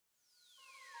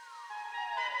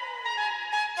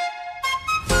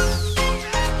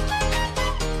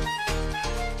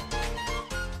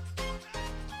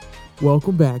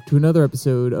Welcome back to another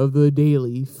episode of the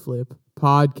DailyFlip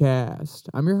podcast.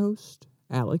 I'm your host,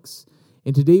 Alex,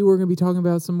 and today we're going to be talking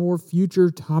about some more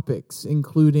future topics,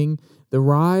 including the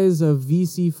rise of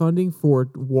VC funding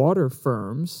for water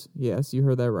firms. Yes, you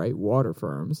heard that right, water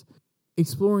firms.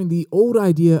 Exploring the old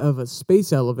idea of a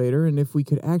space elevator and if we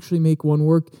could actually make one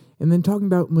work, and then talking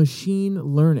about machine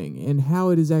learning and how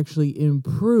it has actually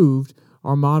improved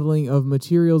our modeling of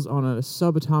materials on a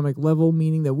subatomic level,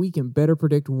 meaning that we can better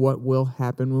predict what will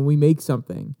happen when we make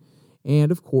something.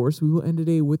 And of course, we will end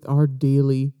today with our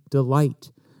daily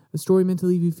delight, a story meant to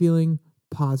leave you feeling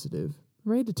positive,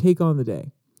 ready to take on the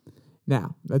day.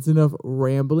 Now, that's enough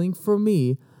rambling from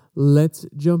me. Let's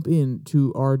jump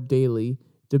into our daily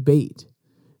debate.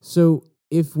 So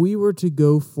if we were to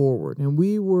go forward and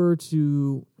we were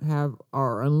to have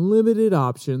our unlimited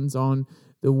options on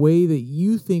the way that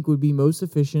you think would be most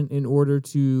efficient in order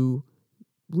to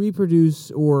reproduce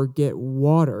or get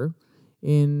water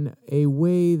in a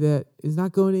way that is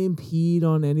not going to impede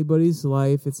on anybody's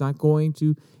life, it's not going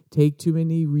to take too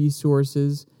many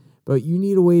resources, but you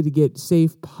need a way to get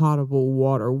safe, potable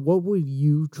water, what would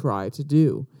you try to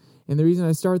do? And the reason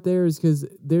I start there is because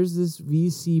there's this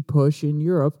VC push in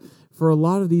Europe for a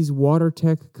lot of these water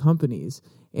tech companies.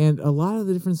 And a lot of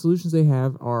the different solutions they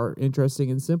have are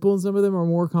interesting and simple, and some of them are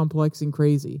more complex and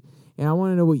crazy. And I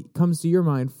want to know what comes to your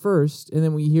mind first, and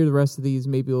then when you hear the rest of these,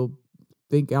 maybe you'll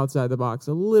think outside the box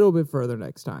a little bit further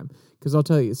next time. Because I'll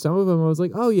tell you, some of them I was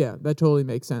like, oh yeah, that totally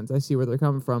makes sense. I see where they're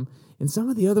coming from. And some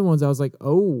of the other ones I was like,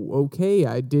 oh, okay,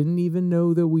 I didn't even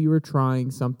know that we were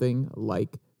trying something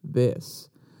like this.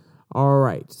 All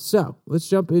right, so let's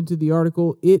jump into the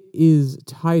article. It is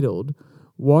titled,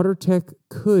 Water Tech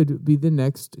Could Be the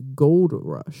Next Gold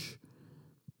Rush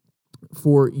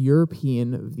for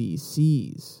European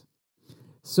VCs.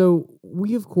 So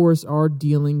we, of course, are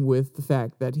dealing with the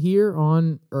fact that here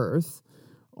on Earth,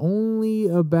 only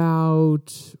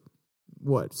about,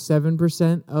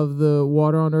 7% of the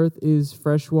water on Earth is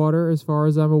fresh water, as far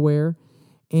as I'm aware.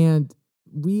 And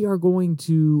we are going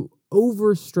to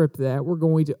overstrip that. We're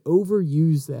going to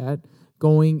overuse that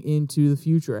going into the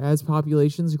future. As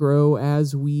populations grow,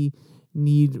 as we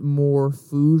need more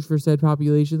food for said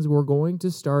populations, we're going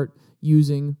to start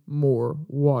using more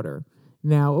water.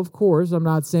 Now, of course, I'm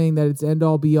not saying that it's end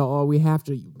all be all. We have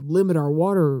to limit our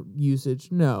water usage.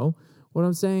 No. What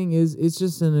I'm saying is it's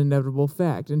just an inevitable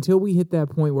fact. Until we hit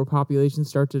that point where populations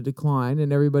start to decline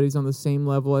and everybody's on the same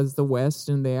level as the West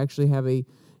and they actually have a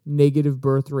negative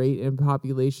birth rate and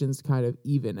populations kind of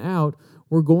even out,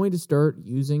 we're going to start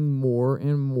using more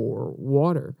and more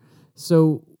water.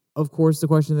 So, of course, the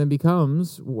question then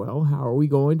becomes, well, how are we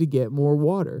going to get more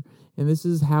water? And this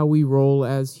is how we roll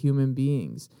as human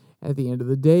beings. At the end of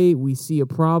the day, we see a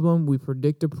problem, we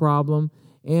predict a problem,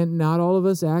 and not all of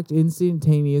us act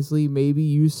instantaneously. Maybe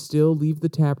you still leave the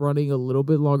tap running a little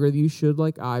bit longer than you should,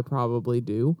 like I probably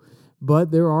do.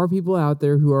 But there are people out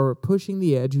there who are pushing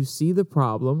the edge, who see the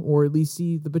problem, or at least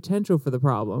see the potential for the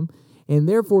problem, and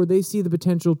therefore they see the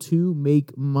potential to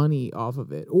make money off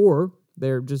of it. Or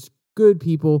they're just good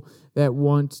people that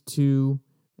want to,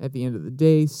 at the end of the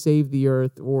day, save the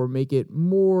earth or make it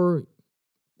more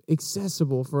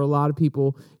accessible for a lot of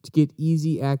people to get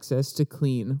easy access to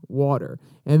clean water.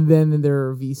 And then there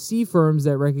are VC firms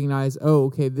that recognize, oh,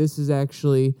 okay, this is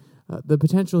actually the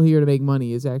potential here to make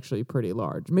money is actually pretty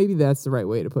large. Maybe that's the right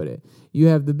way to put it. You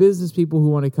have the business people who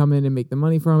want to come in and make the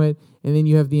money from it, and then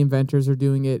you have the inventors who are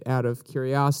doing it out of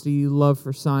curiosity, love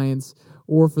for science,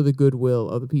 or for the goodwill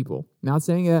of the people. Not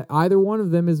saying that either one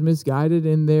of them is misguided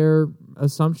in their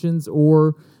assumptions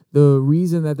or the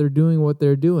reason that they're doing what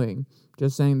they're doing.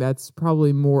 Just saying that's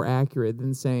probably more accurate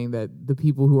than saying that the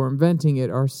people who are inventing it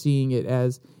are seeing it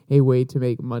as a way to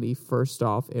make money first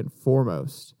off and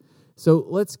foremost. So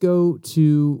let's go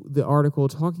to the article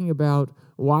talking about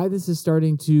why this is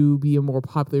starting to be a more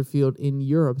popular field in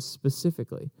Europe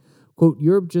specifically. Quote,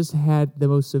 Europe just had the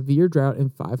most severe drought in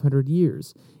 500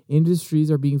 years.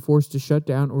 Industries are being forced to shut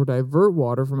down or divert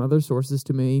water from other sources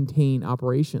to maintain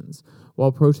operations,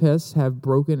 while protests have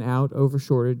broken out over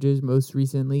shortages, most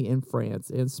recently in France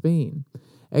and Spain.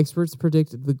 Experts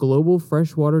predict the global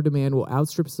freshwater demand will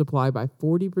outstrip supply by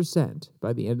 40%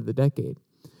 by the end of the decade.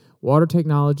 Water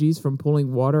technologies, from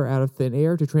pulling water out of thin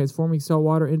air to transforming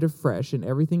saltwater into fresh and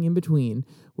everything in between,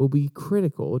 will be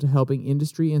critical to helping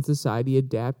industry and society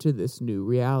adapt to this new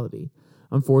reality.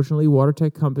 Unfortunately, water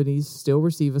tech companies still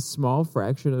receive a small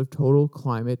fraction of total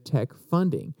climate tech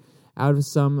funding. Out of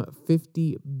some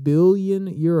 50 billion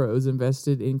euros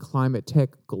invested in climate tech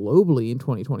globally in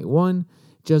 2021,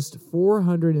 just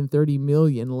 430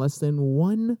 million, less than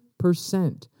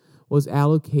 1%, was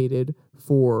allocated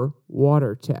for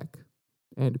water tech.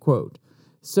 End quote.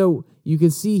 So you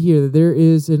can see here that there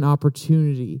is an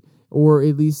opportunity, or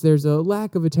at least there's a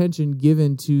lack of attention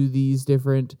given to these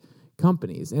different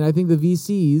companies. And I think the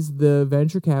VCs, the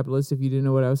venture capitalists, if you didn't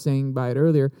know what I was saying by it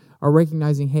earlier, are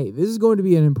recognizing, hey, this is going to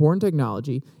be an important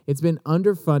technology. It's been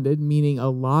underfunded, meaning a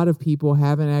lot of people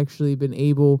haven't actually been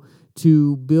able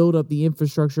to build up the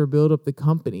infrastructure, build up the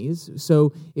companies.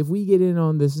 So if we get in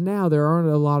on this now, there isn't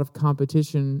a lot of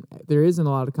competition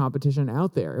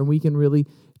out there, and we can really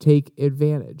take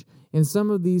advantage. And some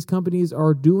of these companies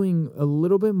are doing a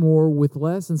little bit more with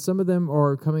less, and some of them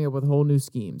are coming up with whole new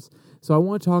schemes. So I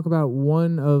want to talk about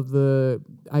one of the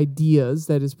ideas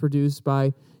that is produced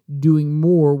by doing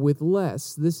more with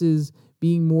less. This is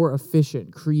being more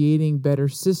efficient, creating better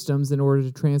systems in order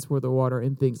to transport the water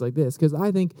and things like this. Because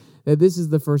I think that this is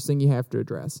the first thing you have to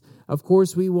address. Of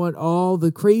course, we want all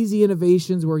the crazy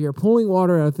innovations where you're pulling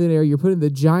water out of thin air, you're putting the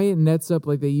giant nets up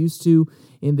like they used to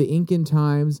in the Incan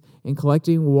times and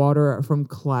collecting water from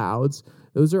clouds.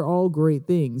 Those are all great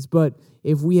things. But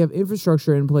if we have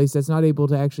infrastructure in place that's not able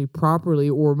to actually properly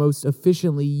or most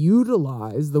efficiently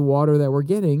utilize the water that we're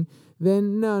getting,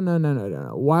 then no.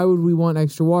 Why would we want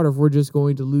extra water if we're just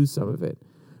going to lose some of it?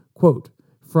 Quote,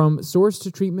 from source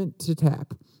to treatment to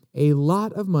tap, a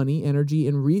lot of money, energy,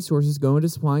 and resources go into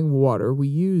supplying water we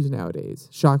use nowadays.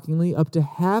 Shockingly, up to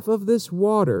half of this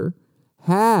water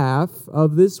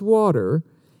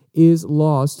is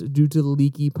lost due to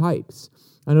leaky pipes.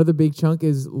 Another big chunk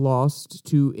is lost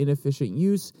to inefficient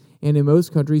use, and in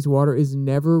most countries, water is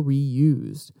never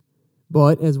reused.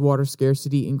 But as water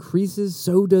scarcity increases,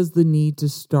 so does the need to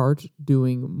start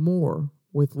doing more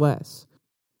with less.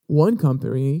 One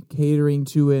company catering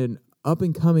to an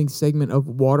up-and-coming segment of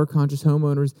water-conscious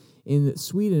homeowners in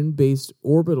Sweden based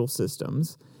Orbital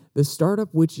Systems, the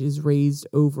startup, which has raised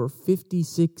over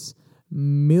 $56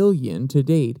 million to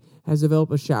date, has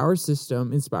developed a shower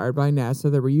system inspired by NASA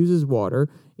that reuses water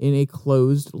in a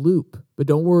closed loop. But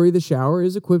don't worry, the shower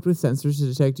is equipped with sensors to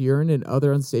detect urine and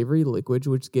other unsavory liquids,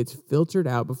 which gets filtered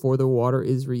out before the water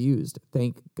is reused.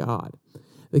 Thank God.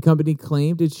 The company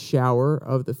claimed its shower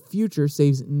of the future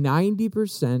saves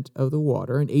 90% of the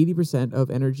water and 80%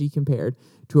 of energy compared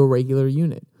to a regular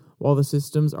unit. While the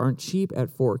systems aren't cheap at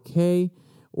 $4K,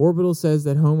 Orbital says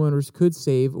that homeowners could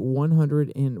save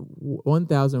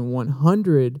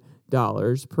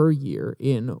 $1,100 per year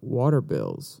in water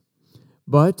bills.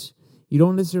 But you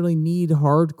don't necessarily need be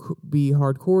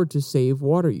hardcore to save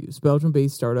water use.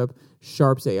 Belgium-based startup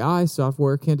Sharps AI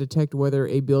software can detect whether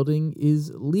a building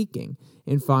is leaking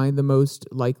and find the most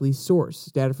likely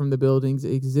source. Data from the building's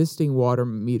existing water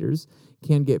meters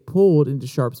can get pulled into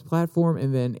Sharp's platform,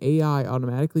 and then AI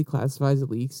automatically classifies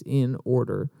leaks in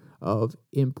order of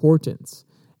importance.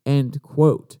 End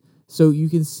quote. So you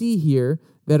can see here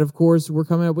that, of course, we're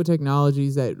coming up with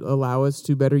technologies that allow us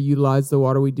to better utilize the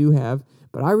water we do have.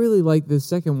 But I really like this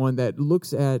second one that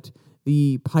looks at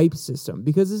the pipe system,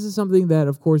 because this is something that,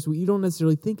 of course, you don't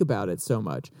necessarily think about it so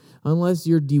much. Unless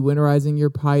you're dewinterizing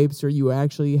your pipes or you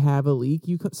actually have a leak,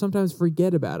 you sometimes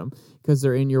forget about them because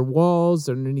they're in your walls,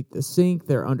 they're underneath the sink,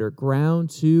 they're underground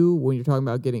too, when you're talking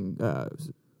about getting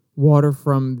water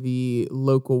from the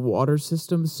local water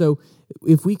system. So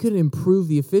if we could improve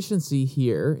the efficiency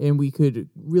here and we could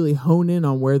really hone in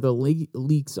on where the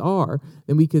leaks are,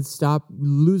 then we could stop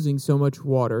losing so much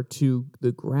water to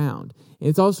the ground. And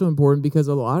it's also important because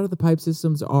a lot of the pipe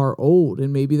systems are old,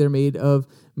 and maybe they're made of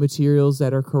materials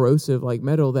that are corrosive like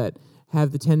metal that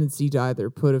have the tendency to either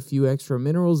put a few extra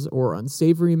minerals or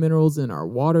unsavory minerals in our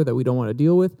water that we don't want to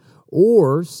deal with,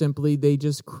 or simply they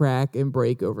just crack and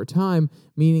break over time,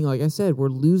 meaning, like I said, we're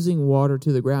losing water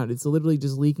to the ground. It's literally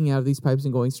just leaking out of these pipes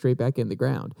and going straight back in the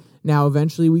ground. Now,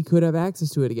 eventually, we could have access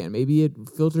to it again. Maybe it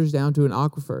filters down to an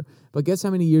aquifer, but guess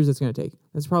how many years it's going to take?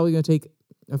 That's probably going to take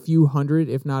a few hundred,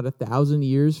 if not 1,000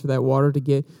 years for that water to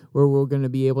get where we're going to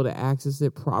be able to access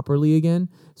it properly again.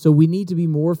 So we need to be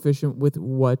more efficient with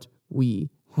what we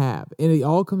have. And it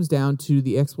all comes down to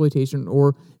the exploitation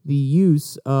or the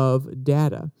use of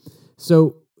data.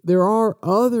 So there are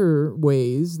other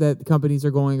ways that companies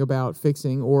are going about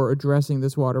fixing or addressing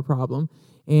this water problem.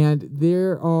 And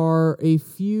there are a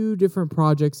few different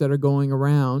projects that are going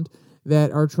around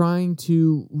that are trying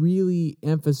to really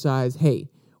emphasize, hey,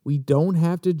 we don't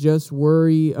have to just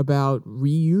worry about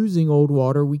reusing old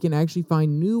water. We can actually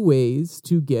find new ways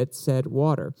to get said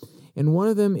water. And one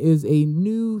of them is a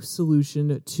new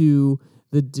solution to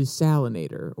the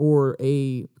desalinator, or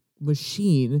a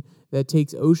machine that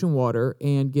takes ocean water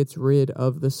and gets rid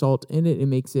of the salt in it and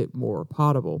makes it more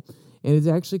potable. And it's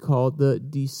actually called the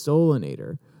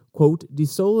desalinator. quote,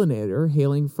 Desalinator,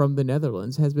 hailing from the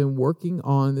Netherlands, has been working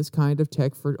on this kind of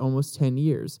tech for almost 10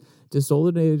 years.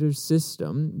 Desalinator's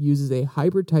system uses a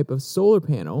hybrid type of solar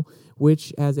panel,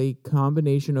 which, as a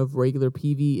combination of regular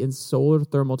PV and solar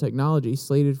thermal technology,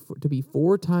 slated to be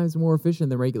 4 times more efficient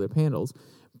than regular panels,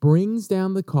 brings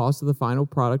down the cost of the final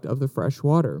product of the fresh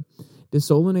water.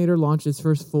 Desalinator launched its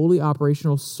first fully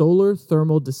operational solar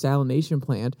thermal desalination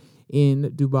plant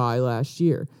in Dubai last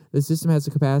year. The system has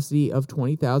a capacity of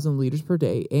 20,000 liters per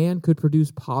day and could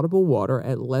produce potable water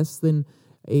at less than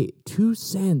 2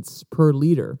 cents per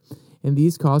liter. And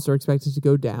these costs are expected to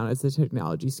go down as the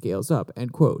technology scales up,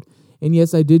 end quote. And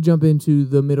yes, I did jump into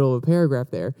the middle of a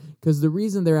paragraph there, because the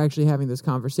reason they're actually having this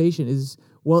conversation is,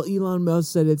 well, Elon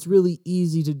Musk said it's really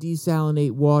easy to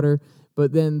desalinate water,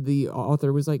 but then the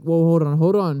author was like, well,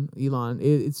 hold on, Elon.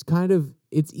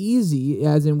 It's easy,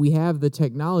 as in we have the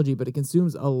technology, but it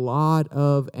consumes a lot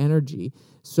of energy.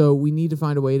 So we need to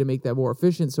find a way to make that more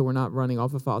efficient so we're not running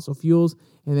off of fossil fuels.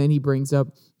 And then he brings up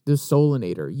the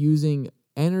Desalinator, using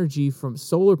energy from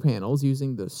solar panels,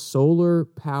 using the solar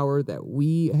power that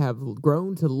we have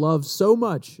grown to love so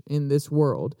much in this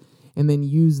world, and then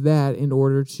use that in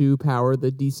order to power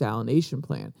the desalination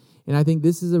plant. And I think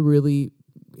this is a really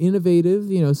innovative,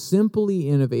 simply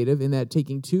innovative, in that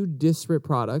taking 2 disparate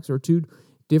products or 2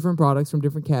 different products from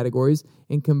different categories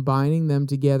and combining them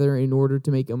together in order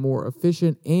to make a more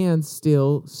efficient and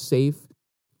still safe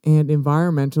and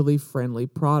environmentally friendly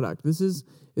product. This is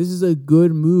a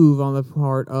good move on the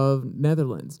part of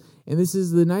Netherlands. And this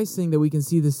is the nice thing, that we can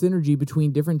see the synergy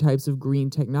between different types of green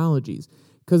technologies.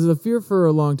 Because the fear for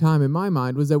a long time in my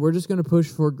mind was that we're just going to push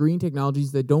for green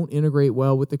technologies that don't integrate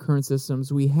well with the current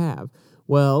systems we have.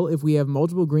 Well, if we have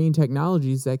multiple green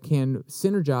technologies that can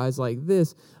synergize like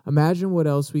this, imagine what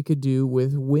else we could do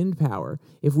with wind power.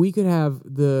 If we could have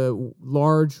the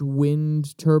large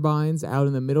wind turbines out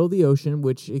in the middle of the ocean,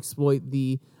 which exploit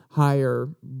the higher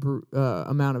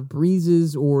amount of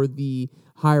breezes or the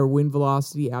higher wind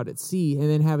velocity out at sea, and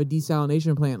then have a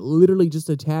desalination plant literally just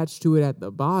attached to it at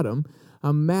the bottom,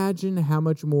 imagine how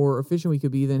much more efficient we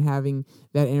could be than having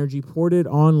that energy ported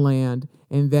on land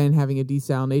and then having a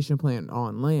desalination plant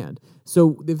on land.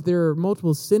 So if there are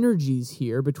multiple synergies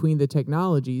here between the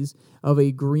technologies of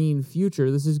a green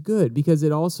future, this is good, because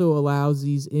it also allows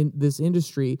this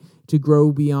industry to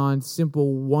grow beyond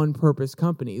simple one-purpose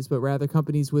companies, but rather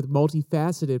companies with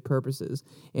multifaceted purposes.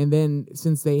 And then,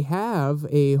 since they have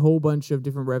a whole bunch of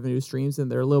different revenue streams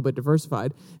and they're a little bit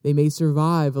diversified, they may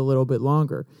survive a little bit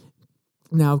longer.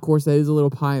 Now, of course, that is a little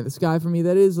pie in the sky for me.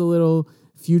 That is a little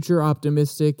future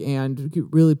optimistic and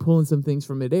really pulling some things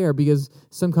from midair, because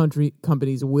some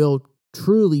companies will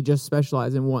truly just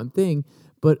specialize in one thing.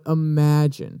 But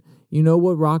imagine,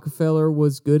 what Rockefeller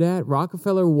was good at?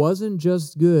 Rockefeller wasn't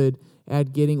just good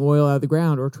at getting oil out of the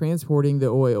ground or transporting the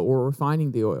oil or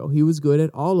refining the oil. He was good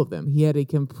at all of them. He had a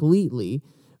completely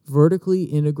vertically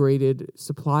integrated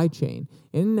supply chain.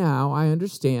 And now I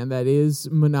understand that is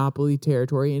monopoly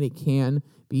territory and it can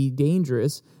be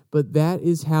dangerous, but that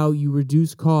is how you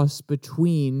reduce costs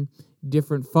between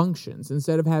different functions.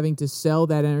 Instead of having to sell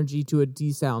that energy to a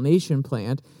desalination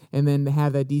plant and then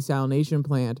have that desalination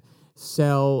plant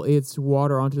sell its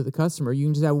water onto the customer, you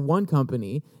can just have one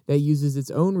company that uses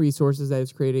its own resources that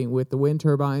it's creating with the wind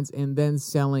turbines and then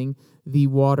selling the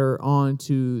water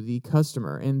onto the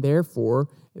customer, and therefore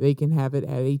they can have it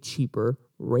at a cheaper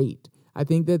rate. I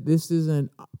think that this is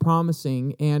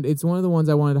promising, and it's one of the ones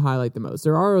I wanted to highlight the most.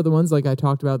 There are other ones, like I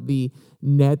talked about, the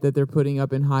net that they're putting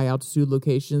up in high altitude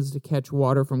locations to catch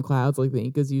water from clouds like the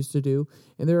Incas used to do.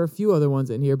 And there are a few other ones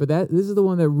in here, but this is the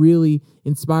one that really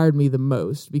inspired me the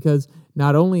most, because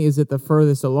not only is it the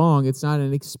furthest along, it's not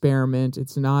an experiment,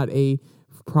 it's not a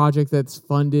project that's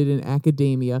funded in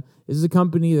academia. This is a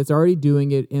company that's already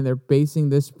doing it, and they're basing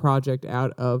this project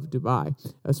out of Dubai.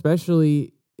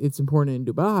 Especially, it's important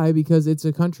in Dubai because it's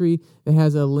a country that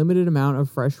has a limited amount of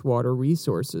freshwater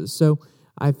resources. So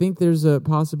I think there's a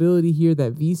possibility here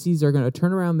that VCs are going to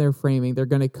turn around their framing. They're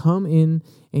going to come in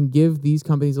and give these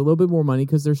companies a little bit more money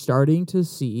because they're starting to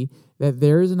see that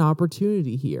there is an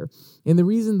opportunity here. And the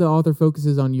reason the author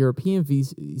focuses on European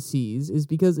VCs is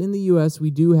because in the U.S.,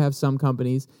 we do have some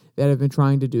companies that have been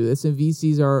trying to do this, and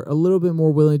VCs are a little bit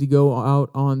more willing to go out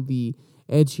on the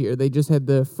edge here. They just had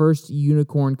the first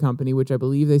unicorn company, which I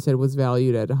believe they said was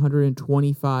valued at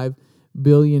 $125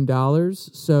 billion.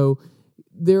 So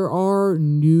there are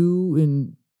new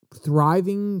and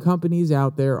thriving companies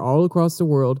out there all across the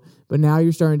world, but now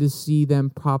you're starting to see them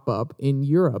pop up in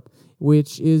Europe,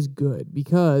 which is good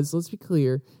because, let's be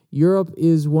clear, Europe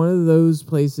is one of those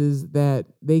places that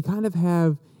they kind of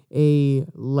have a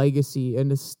legacy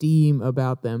and esteem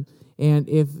about them. And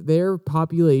if their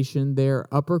population, their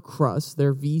upper crust,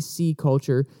 their VC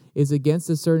culture is against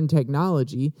a certain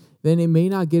technology, then it may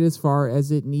not get as far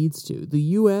as it needs to. The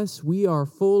US, we are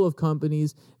full of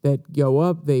companies that go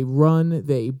up, they run,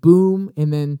 they boom,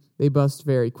 and then they bust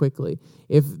very quickly.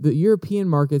 If the European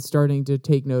market's starting to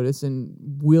take notice and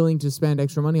willing to spend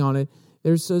extra money on it,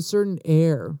 there's a certain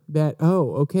air that,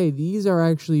 oh, okay, these are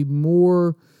actually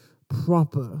more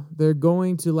proper. They're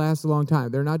going to last a long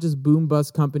time. They're not just boom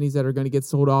bust companies that are going to get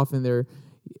sold off and their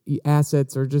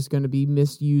assets are just going to be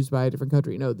misused by a different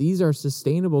country. No, these are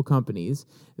sustainable companies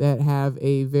that have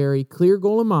a very clear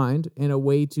goal in mind and a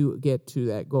way to get to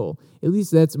that goal. At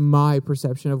least that's my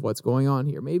perception of what's going on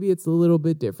here. Maybe it's a little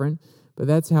bit different, but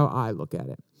that's how I look at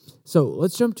it. So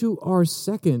let's jump to our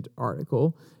second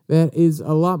article that is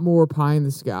a lot more pie in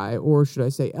the sky, or should I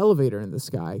say elevator in the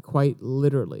sky, quite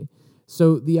literally.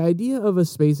 So the idea of a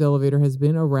space elevator has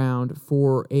been around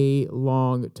for a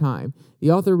long time.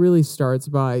 The author really starts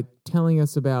by telling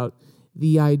us about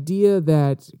the idea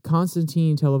that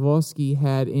Konstantin Televoski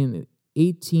had in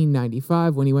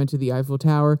 1895 when he went to the Eiffel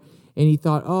Tower, and he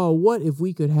thought, oh, what if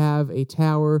we could have a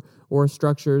tower or a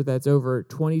structure that's over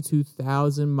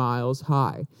 22,000 miles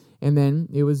high? And then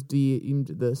it was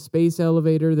the space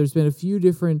elevator. There's been a few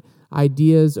different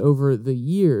ideas over the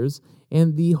years,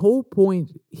 and the whole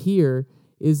point here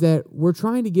is that we're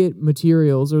trying to get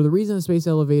materials, or the reason a space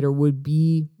elevator would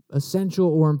be essential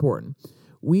or important.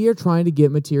 We are trying to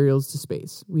get materials to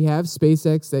space. We have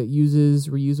SpaceX that uses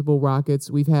reusable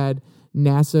rockets. We've had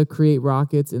NASA create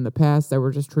rockets in the past that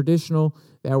were just traditional,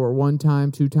 that were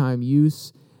one-time, two-time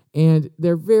use, and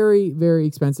they're very, very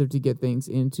expensive to get things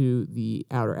into the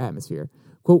outer atmosphere.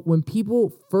 Quote, when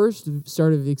people first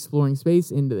started exploring space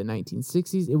into the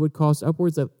 1960s, it would cost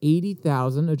upwards of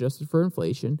 $80,000, adjusted for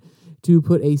inflation, to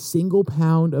put a single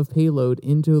pound of payload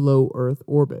into low Earth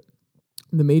orbit.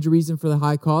 The major reason for the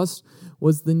high cost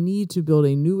was the need to build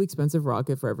a new expensive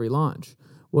rocket for every launch.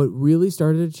 What really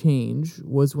started to change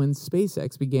was when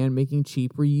SpaceX began making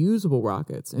cheap reusable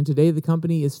rockets, and today the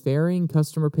company is ferrying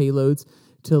customer payloads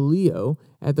to LEO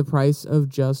at the price of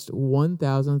just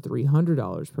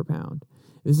 $1,300 per pound.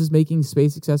 This is making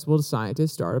space accessible to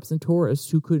scientists, startups, and tourists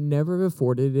who could never have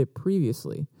afforded it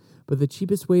previously. But the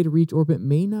cheapest way to reach orbit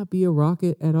may not be a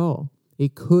rocket at all.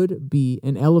 It could be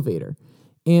an elevator.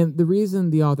 And the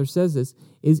reason the author says this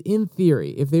is, in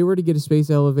theory, if they were to get a space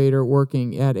elevator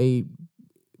working at a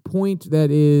point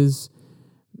that is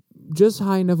just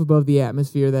high enough above the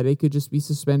atmosphere that it could just be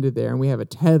suspended there, and we have a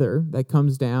tether that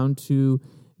comes down to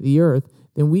the Earth,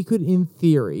 then we could, in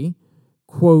theory,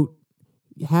 quote,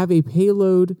 have a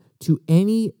payload to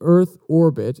any Earth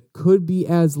orbit could be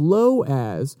as low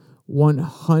as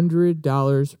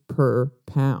 $100 per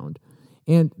pound.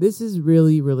 And this is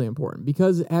really, really important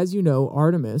because, as you know,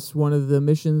 Artemis, one of the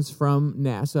missions from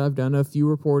NASA, I've done a few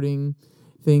reporting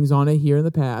things on it here in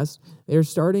the past, they're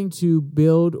starting to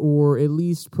build or at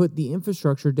least put the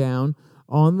infrastructure down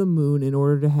on the moon in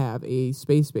order to have a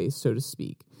space base, so to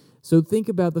speak. So think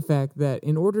about the fact that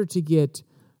in order to get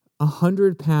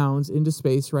 100 pounds into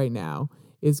space right now,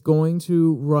 it's going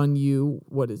to run you,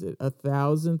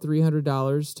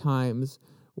 $1,300 times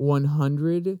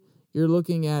 100. You're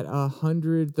looking at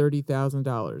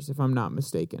 $130,000, if I'm not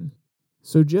mistaken.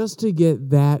 So just to get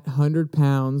that 100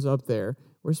 pounds up there,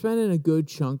 we're spending a good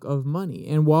chunk of money.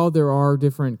 And while there are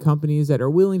different companies that are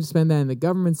willing to spend that, and the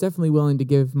government's definitely willing to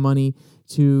give money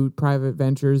to private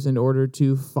ventures in order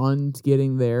to fund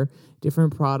getting there,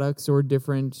 different products or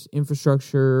different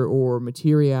infrastructure or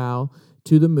material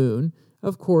to the moon,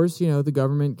 of course, the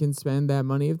government can spend that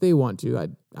money if they want to.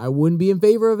 I wouldn't be in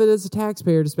favor of it as a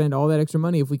taxpayer to spend all that extra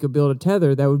money if we could build a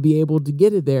tether that would be able to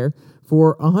get it there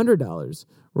for $100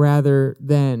 rather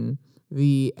than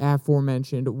the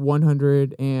aforementioned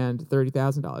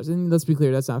 $130,000. And let's be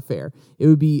clear, that's not fair. It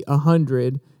would be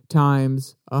 100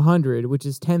 times 100, which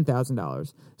is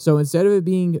 $10,000. So instead of it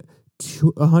being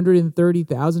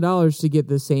 $130,000 to get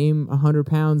the same 100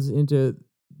 pounds into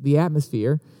the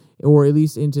atmosphere, or at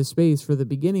least into space for the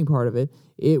beginning part of it,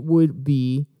 it would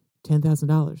be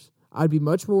 $10,000. I'd be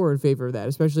much more in favor of that,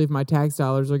 especially if my tax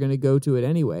dollars are going to go to it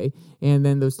anyway, and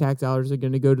then those tax dollars are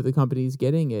going to go to the companies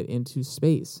getting it into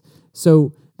space.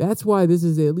 So that's why this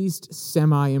is at least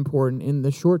semi-important in the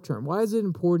short term. Why is it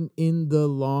important in the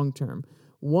long term?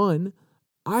 One,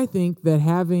 I think that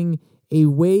having a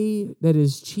way that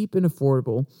is cheap and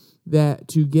affordable that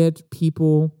to get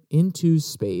people into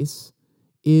space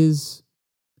is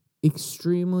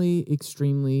extremely,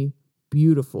 extremely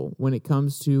beautiful when it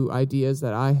comes to ideas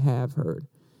that I have heard.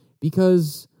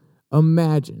 Because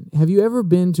imagine, have you ever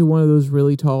been to one of those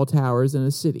really tall towers in a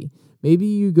city? Maybe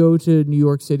you go to New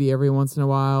York City every once in a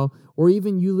while, or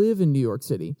even you live in New York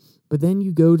City. But then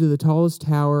you go to the tallest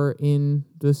tower in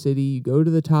the city, you go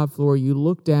to the top floor, you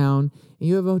look down, and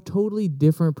you have a totally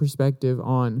different perspective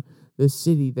on the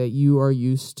city that you are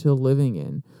used to living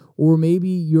in. Or maybe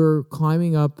you're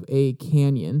climbing up a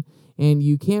canyon, and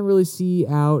you can't really see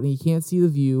out, and you can't see the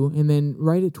view, and then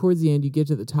right towards the end, you get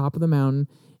to the top of the mountain,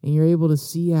 and you're able to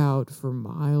see out for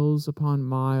miles upon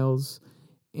miles,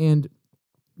 and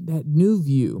that new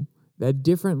view, that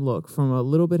different look from a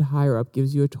little bit higher up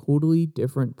gives you a totally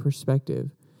different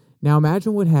perspective. Now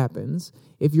imagine what happens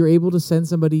if you're able to send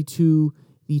somebody to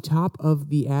the top of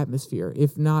the atmosphere,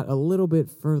 if not a little bit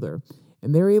further,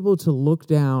 and they're able to look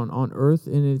down on Earth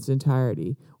in its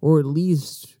entirety, or at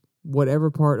least whatever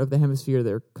part of the hemisphere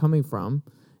they're coming from.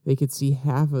 They could see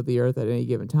half of the Earth at any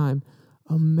given time.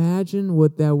 Imagine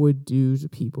what that would do to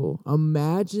people.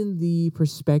 Imagine the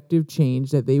perspective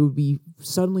change that they would be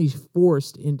suddenly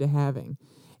forced into having.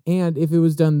 And if it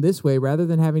was done this way, rather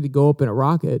than having to go up in a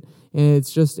rocket, and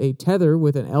it's just a tether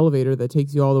with an elevator that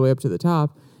takes you all the way up to the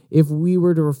top, if we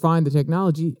were to refine the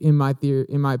technology, in my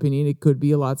opinion, it could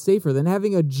be a lot safer than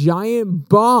having a giant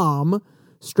bomb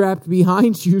strapped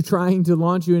behind you trying to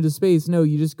launch you into space. No,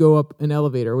 you just go up an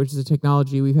elevator, which is a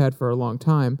technology we've had for a long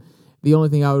time. The only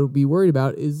thing I would be worried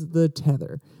about is the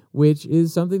tether, which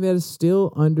is something that is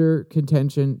still under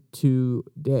contention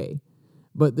today.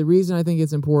 But the reason I think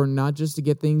it's important, not just to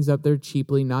get things up there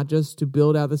cheaply, not just to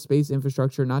build out the space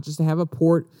infrastructure, not just to have a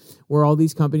port where all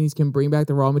these companies can bring back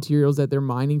the raw materials that they're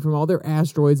mining from all their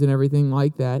asteroids and everything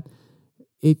like that,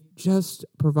 it just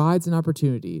provides an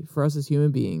opportunity for us as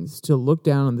human beings to look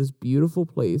down on this beautiful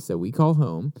place that we call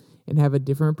home and have a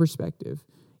different perspective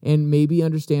and maybe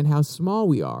understand how small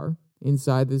we are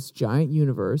inside this giant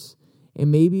universe,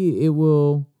 and maybe it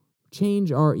will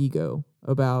change our ego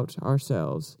about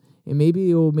ourselves, and maybe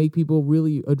it will make people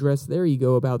really address their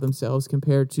ego about themselves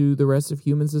compared to the rest of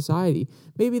human society.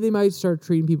 Maybe they might start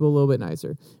treating people a little bit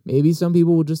nicer. Maybe some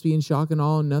people will just be in shock and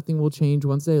awe and nothing will change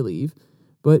once they leave.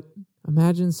 But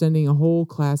imagine sending a whole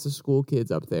class of school kids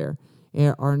up there,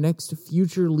 and our next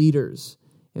future leaders,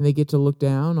 and they get to look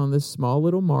down on this small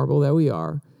little marble that we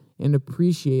are and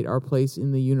appreciate our place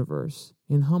in the universe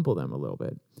and humble them a little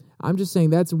bit. I'm just saying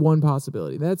that's one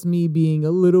possibility. That's me being a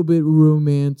little bit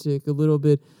romantic, a little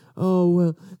bit, oh,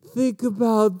 well, think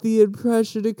about the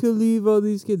impression it could leave on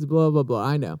these kids, blah, blah, blah.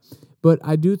 I know. But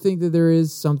I do think that there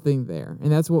is something there.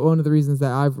 And that's one of the reasons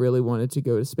that I've really wanted to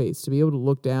go to space, to be able to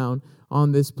look down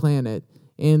on this planet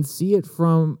and see it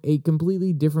from a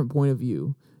completely different point of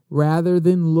view, rather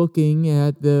than looking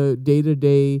at the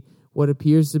day-to-day what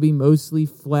appears to be mostly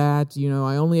flat.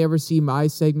 I only ever see my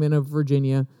segment of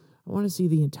Virginia. I want to see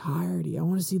the entirety. I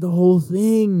want to see the whole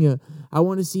thing. I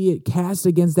want to see it cast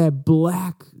against that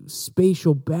black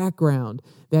spatial background,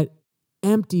 that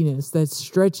emptiness that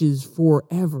stretches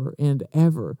forever and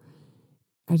ever.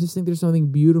 I just think there's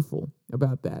something beautiful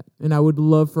about that. And I would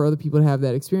love for other people to have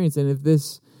that experience. And if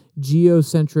this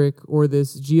geocentric or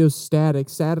this geostatic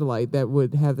satellite that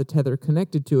would have the tether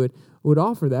connected to it would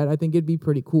offer that, I think it'd be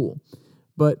pretty cool.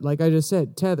 But like I just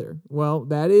said, tether, well,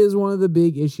 that is one of the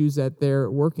big issues that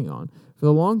they're working on. For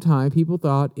a long time, people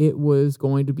thought it was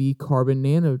going to be carbon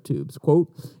nanotubes. Quote,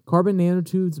 carbon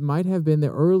nanotubes might have been the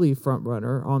early front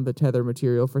runner on the tether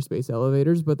material for space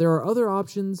elevators, but there are other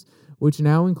options which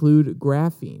now include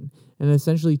graphene, an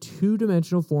essentially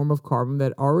two-dimensional form of carbon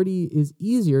that already is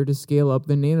easier to scale up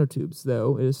than nanotubes,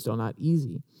 though it is still not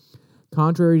easy.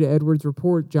 Contrary to Edwards'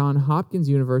 report, Johns Hopkins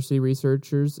University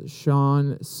researchers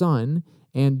Sean Sun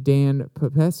and Dan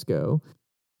Popesco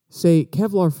say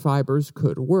Kevlar fibers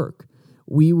could work.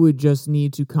 We would just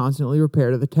need to constantly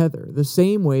repair the tether, the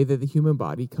same way that the human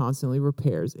body constantly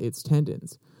repairs its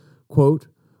tendons. Quote,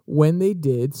 when they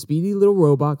did, speedy little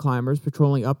robot climbers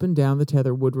patrolling up and down the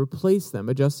tether would replace them,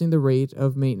 adjusting the rate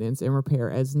of maintenance and repair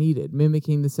as needed,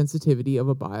 mimicking the sensitivity of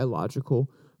a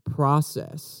biological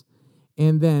process.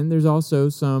 And then there's also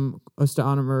some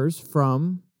astronomers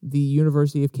from the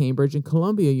University of Cambridge and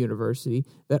Columbia University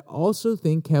that also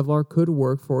think Kevlar could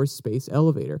work for a space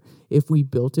elevator if we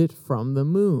built it from the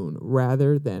moon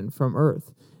rather than from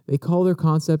Earth. They call their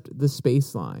concept the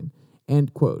space line,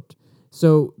 end quote.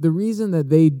 So the reason that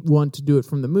they want to do it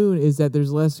from the moon is that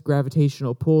there's less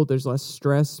gravitational pull, there's less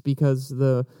stress because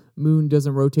the moon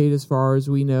doesn't rotate as far as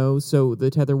we know, so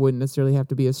the tether wouldn't necessarily have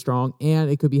to be as strong, and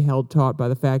it could be held taut by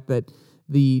the fact that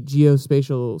the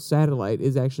geospatial satellite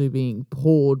is actually being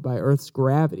pulled by Earth's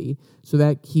gravity, so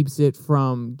that keeps it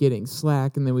from getting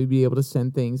slack, and then we'd be able to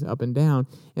send things up and down.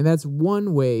 And that's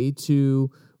one way to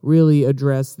really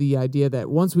address the idea that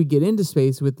once we get into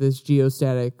space with this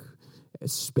geostatic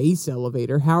space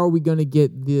elevator. How are we going to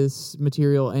get this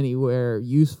material anywhere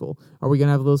useful? Are we going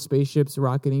to have little spaceships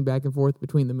rocketing back and forth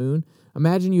between the moon?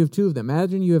 Imagine you have two of them.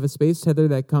 Imagine you have a space tether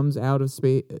that comes out of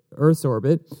Earth's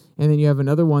orbit, and then you have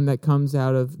another one that comes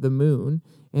out of the moon.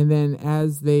 And then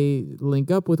as they link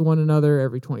up with one another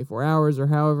every 24 hours or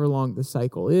however long the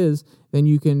cycle is, then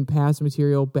you can pass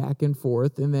material back and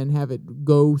forth and then have it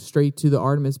go straight to the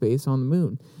Artemis base on the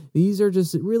moon. These are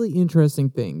just really interesting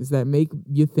things that make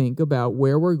you think about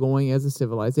where we're going as a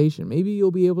civilization. Maybe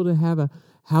you'll be able to have a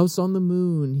house on the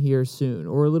moon here soon,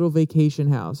 or a little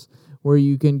vacation house where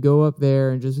you can go up there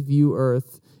and just view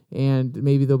Earth. And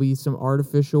maybe there'll be some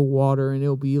artificial water, and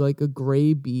it'll be like a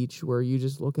gray beach where you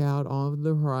just look out on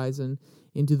the horizon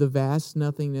into the vast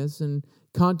nothingness and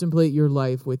contemplate your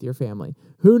life with your family.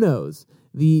 Who knows?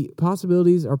 The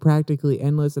possibilities are practically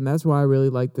endless, and that's why I really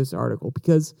like this article,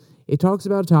 because it talks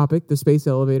about a topic, the space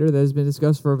elevator, that has been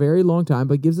discussed for a very long time,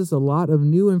 but gives us a lot of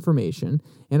new information.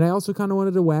 And I also kind of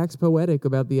wanted to wax poetic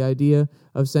about the idea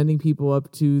of sending people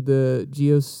up to the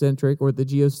geocentric or the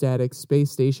geostatic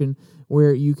space station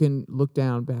where you can look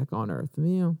down back on Earth.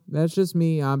 And, that's just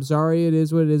me. I'm sorry, it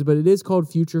is what it is, but it is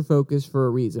called Future Focus for a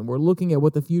reason. We're looking at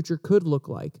what the future could look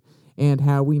like and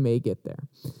how we may get there.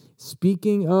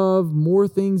 Speaking of more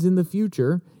things in the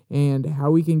future and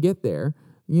how we can get there,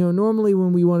 normally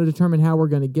when we want to determine how we're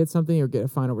going to get something or get a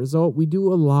final result, we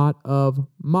do a lot of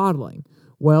modeling.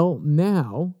 Well,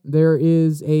 now there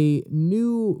is a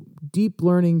new deep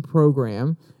learning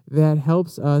program that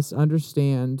helps us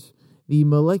understand the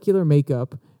molecular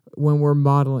makeup when we're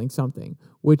modeling something,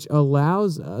 which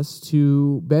allows us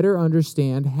to better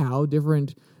understand how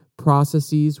different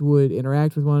processes would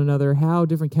interact with one another, how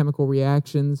different chemical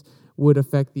reactions would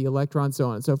affect the electron, so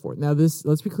on and so forth. Now,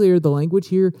 let's be clear, the language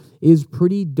here is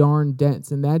pretty darn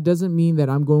dense, and that doesn't mean that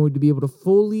I'm going to be able to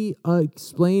fully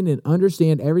explain and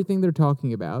understand everything they're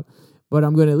talking about, but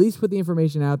I'm going to at least put the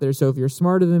information out there, so if you're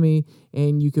smarter than me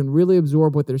and you can really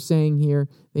absorb what they're saying here,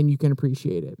 then you can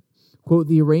appreciate it. Quote,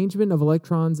 the arrangement of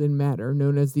electrons in matter,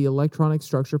 known as the electronic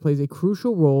structure, plays a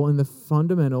crucial role in the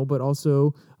fundamental but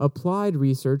also applied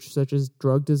research such as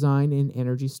drug design and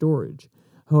energy storage.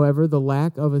 However, the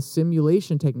lack of a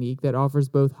simulation technique that offers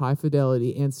both high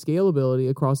fidelity and scalability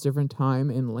across different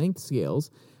time and length scales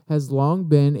has long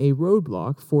been a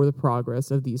roadblock for the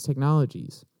progress of these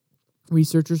technologies.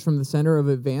 Researchers from the Center of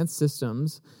Advanced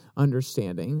Systems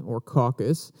Understanding, or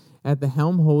CAUCUS, at the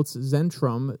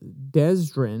Helmholtz-Zentrum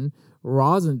Dresden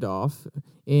Rosendorf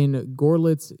in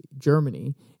Görlitz,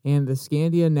 Germany, and the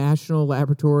Scandia National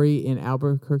Laboratory in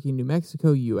Albuquerque, New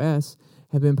Mexico, U.S.,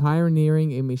 have been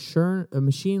pioneering a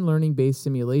machine learning-based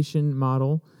simulation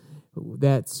model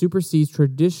that supersedes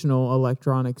traditional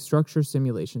electronic structure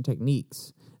simulation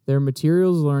techniques. Their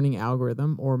materials learning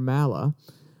algorithm, or MALA,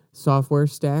 software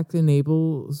stack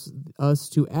enables us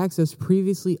to access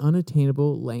previously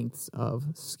unattainable lengths of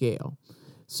scale.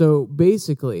 So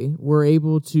basically, we're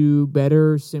able to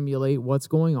better simulate what's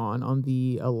going on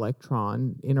the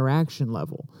electron interaction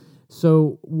level.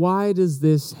 So why does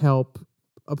this help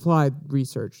applied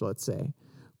research, let's say?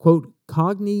 Quote,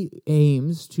 Cogni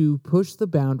aims to push the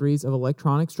boundaries of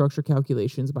electronic structure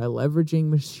calculations by leveraging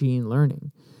machine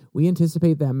learning. We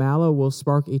anticipate that MALA will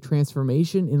spark a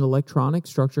transformation in electronic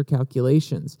structure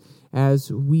calculations,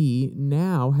 as we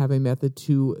now have a method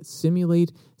to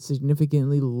simulate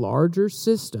significantly larger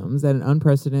systems at an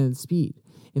unprecedented speed.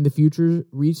 In the future,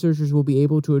 researchers will be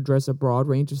able to address a broad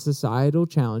range of societal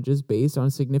challenges based on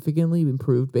a significantly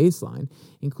improved baseline,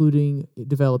 including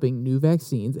developing new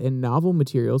vaccines and novel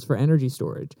materials for energy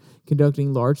storage,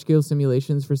 conducting large-scale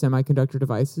simulations for semiconductor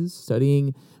devices,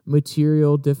 studying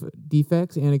material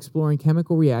defects, and exploring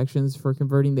chemical reactions for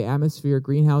converting the atmospheric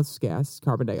greenhouse gas,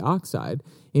 carbon dioxide,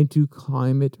 into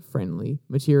climate-friendly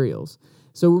materials.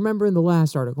 So remember in the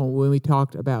last article when we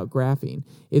talked about graphene,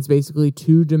 it's basically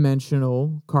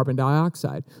two-dimensional carbon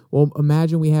dioxide. Well,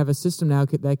 imagine we have a system now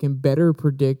that can better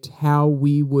predict how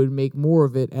we would make more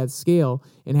of it at scale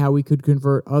and how we could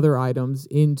convert other items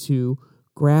into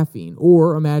graphene.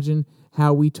 Or imagine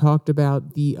how we talked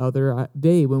about the other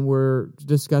day when we're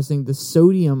discussing the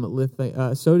sodium-ion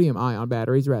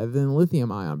batteries rather than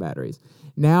lithium-ion batteries.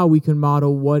 Now we can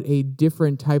model what a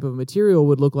different type of material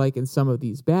would look like in some of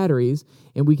these batteries,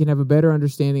 and we can have a better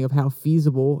understanding of how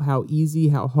feasible, how easy,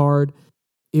 how hard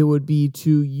it would be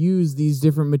to use these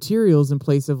different materials in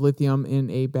place of lithium in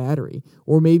a battery.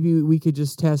 Or maybe we could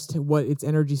just test what its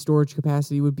energy storage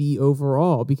capacity would be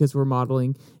overall because we're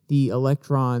modeling the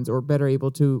electrons, or better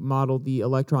able to model the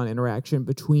electron interaction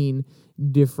between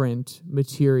different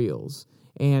materials.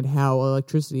 and how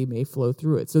electricity may flow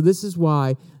through it. So this is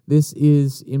why this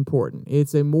is important.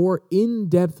 It's a more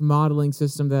in-depth modeling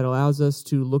system that allows us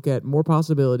to look at more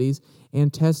possibilities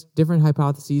and test different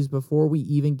hypotheses before we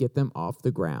even get them off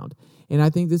the ground. And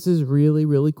I think this is really,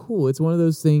 really cool. It's one of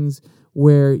those things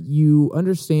where you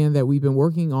understand that we've been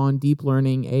working on deep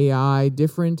learning, AI,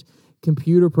 different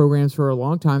computer programs for a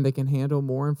long time that can handle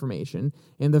more information.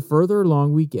 And the further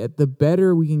along we get, the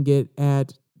better we can get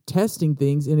at testing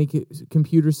things in a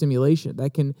computer simulation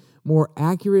that can more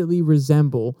accurately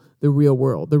resemble the real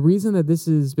world. The reason that this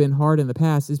has been hard in the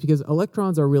past is because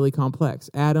electrons are really complex.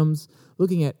 Atoms,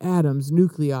 looking at atoms,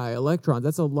 nuclei, electrons,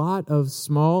 that's a lot of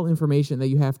small information that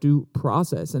you have to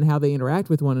process and how they interact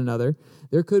with one another.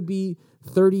 There could be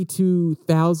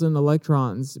 32,000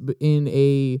 electrons in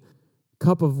a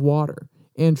cup of water,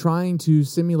 and trying to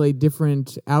simulate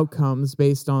different outcomes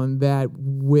based on that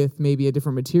with maybe a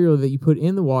different material that you put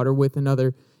in the water with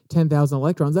another 10,000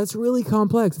 electrons, that's really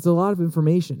complex. It's a lot of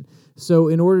information. So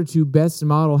in order to best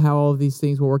model how all of these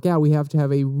things will work out, we have to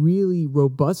have a really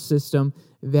robust system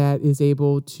that is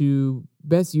able to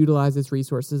best utilize its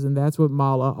resources, and that's what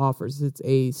Mala offers. It's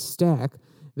a stack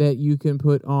that you can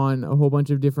put on a whole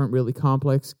bunch of different really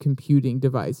complex computing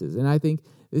devices. And I think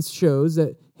this shows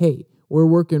that, hey, we're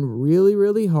working really,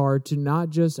 really hard to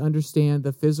not just understand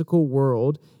the physical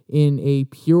world in a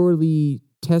purely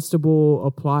testable,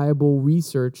 applicable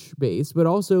research base, but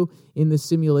also in the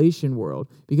simulation world.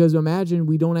 Because imagine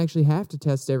we don't actually have to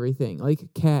test everything, like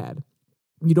CAD.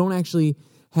 You don't actually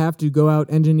have to go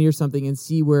out, engineer something, and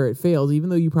see where it fails, even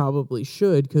though you probably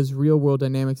should, because real-world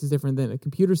dynamics is different than a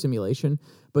computer simulation.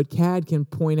 But CAD can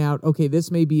point out, okay,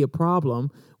 this may be a problem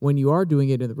when you are doing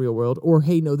it in the real world, or,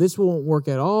 hey, no, this won't work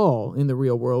at all in the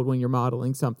real world when you're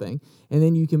modeling something. And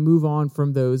then you can move on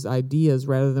from those ideas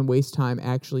rather than waste time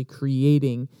actually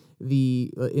creating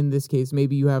in this case,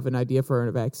 maybe you have an idea for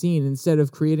a vaccine. Instead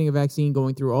of creating a vaccine,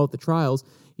 going through all of the trials,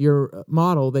 your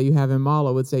model that you have in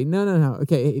Mala would say, no,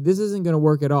 okay, hey, this isn't going to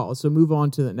work at all, so move on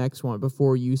to the next one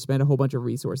before you spend a whole bunch of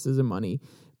resources and money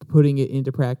putting it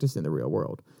into practice in the real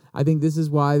world. I think this is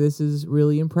why this is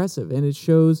really impressive, and it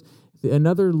shows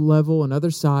another level, another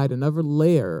side, another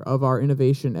layer of our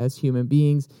innovation as human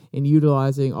beings in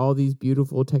utilizing all these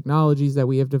beautiful technologies that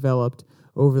we have developed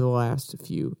over the last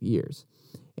few years.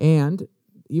 And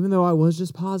even though I was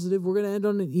just positive, we're going to end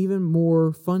on an even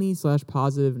more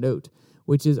funny/positive note,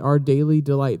 which is our daily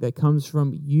delight that comes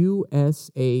from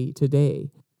USA Today.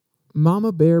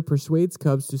 Mama bear persuades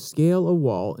cubs to scale a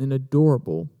wall in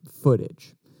adorable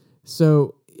footage.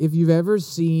 So if you've ever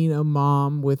seen a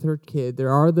mom with her kid,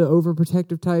 there are the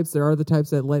overprotective types, there are the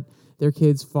types that let their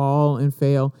kids fall and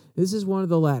fail. This is one of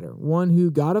the latter, one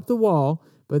who got up the wall,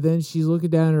 but then she's looking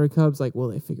down at her cubs like, will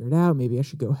they figure it out? Maybe I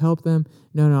should go help them.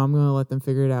 No, I'm going to let them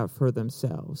figure it out for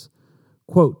themselves.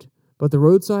 Quote, but the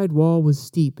roadside wall was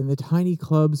steep and the tiny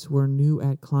cubs were new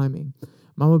at climbing.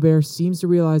 Mama Bear seems to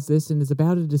realize this and is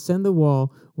about to descend the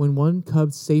wall when one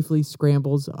cub safely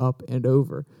scrambles up and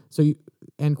over. So,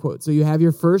 end quote. So you have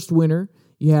your first winner.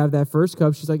 You have that first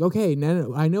cub. She's like, okay,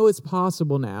 no, I know it's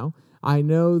possible now. I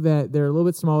know that they're a little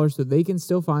bit smaller, so they can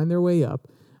still find their way up.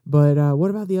 But what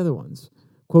about the other ones?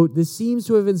 Quote, this seems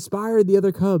to have inspired the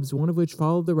other cubs, one of which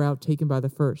followed the route taken by the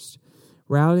first.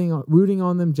 Rooting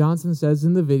on them, Johnson says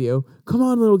in the video, come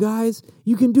on, little guys,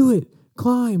 you can do it.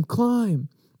 Climb.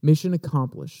 Mission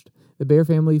accomplished. The bear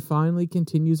family finally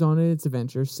continues on its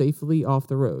adventure safely off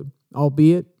the road,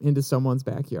 albeit into someone's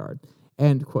backyard.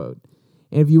 End quote.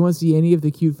 And if you want to see any of the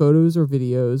cute photos or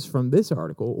videos from this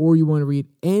article, or you want to read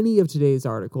any of today's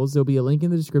articles, there'll be a link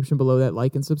in the description below that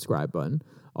like and subscribe button.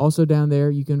 Also down there,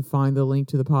 you can find the link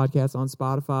to the podcast on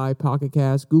Spotify, Pocket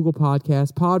Cast, Google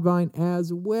Podcasts, Podvine,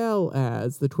 as well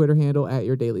as the Twitter handle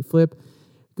 @YourDailyFlip.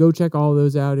 Go check all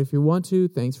those out if you want to.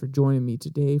 Thanks for joining me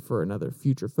today for another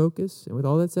Future Focus. And with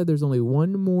all that said, there's only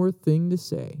one more thing to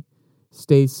say.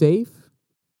 Stay safe.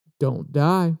 Don't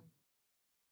die.